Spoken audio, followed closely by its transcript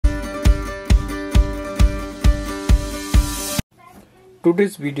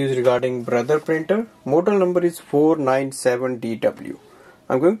Today's video is regarding Brother printer. Model number is 497DW.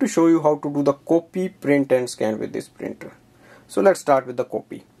 I'm going to show you how to do the copy, print and scan with this printer. So let's start with the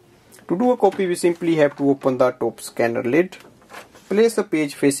copy. To do a copy, we simply have to open the top scanner lid, place the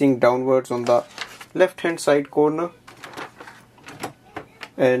page facing downwards on the left hand side corner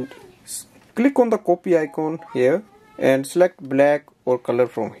and click on the copy icon here and select black or color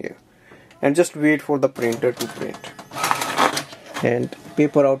from here and just wait for the printer to print. And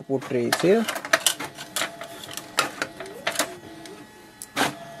paper output tray is here.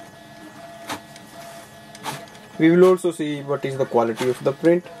 We will also see what is the quality of the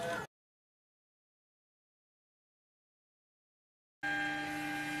print.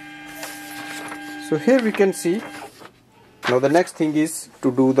 So here we can see. Now the next thing is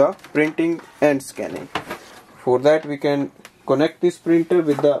to do the printing and scanning. For that we can connect this printer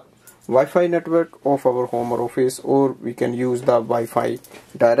with the Wi-Fi network of our home or office, or we can use the Wi-Fi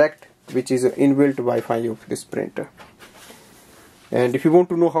direct, which is an inbuilt Wi-Fi of this printer. And if you want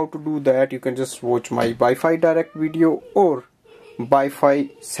to know how to do that, you can just watch my Wi-Fi direct video or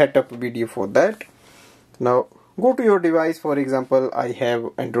Wi-Fi setup video for that. Now go to your device. For example, I have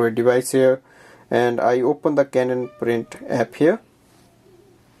Android device here and I open the Canon print app here.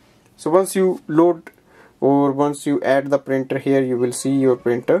 So once you load or once you add the printer here, you will see your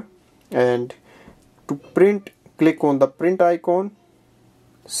printer. And to print, click on the print icon,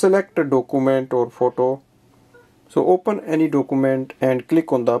 select a document or photo. So open any document and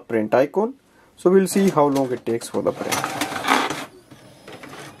click on the print icon. So we'll see how long it takes for the print.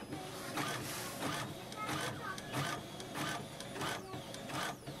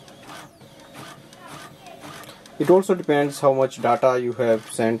 It also depends how much data you have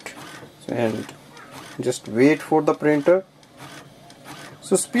sent, and just wait for the printer.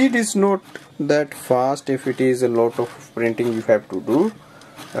 So speed is not that fast if it is a lot of printing you have to do.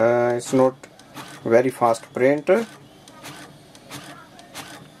 It's not very fast printer.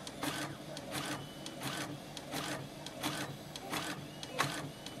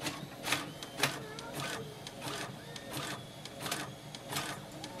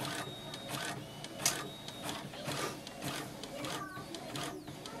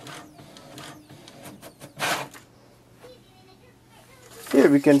 Here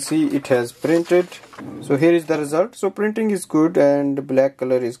we can see it has printed. So here is the result. So printing is good and black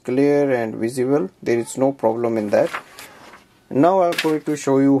color is clear and visible. There is no problem in that. Now I'm going to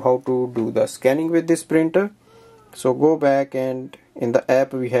show you how to do the scanning with this printer. So go back, and in the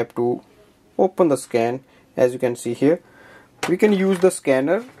app we have to open the scan. As you can see here, we can use the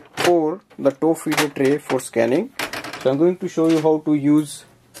scanner or the top feeder tray for scanning. So I'm going to show you how to use.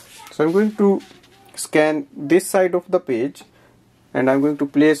 So I'm going to scan this side of the page, and I'm going to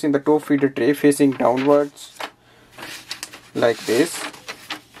place in the top feeder tray facing downwards like this.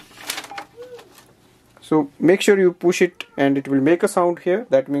 So make sure you push it and it will make a sound here.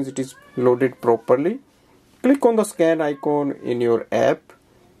 That means it is loaded properly. Click on the scan icon in your app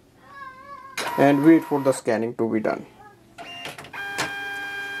and wait for the scanning to be done.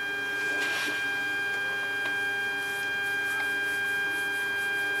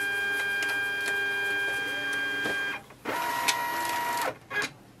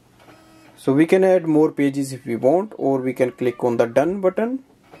 So we can add more pages if we want, or we can click on the done button,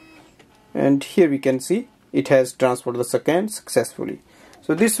 and here we can see it has transferred the scan successfully.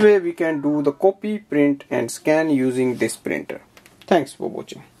 So this way we can do the copy, print and scan using this printer. Thanks for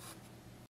watching.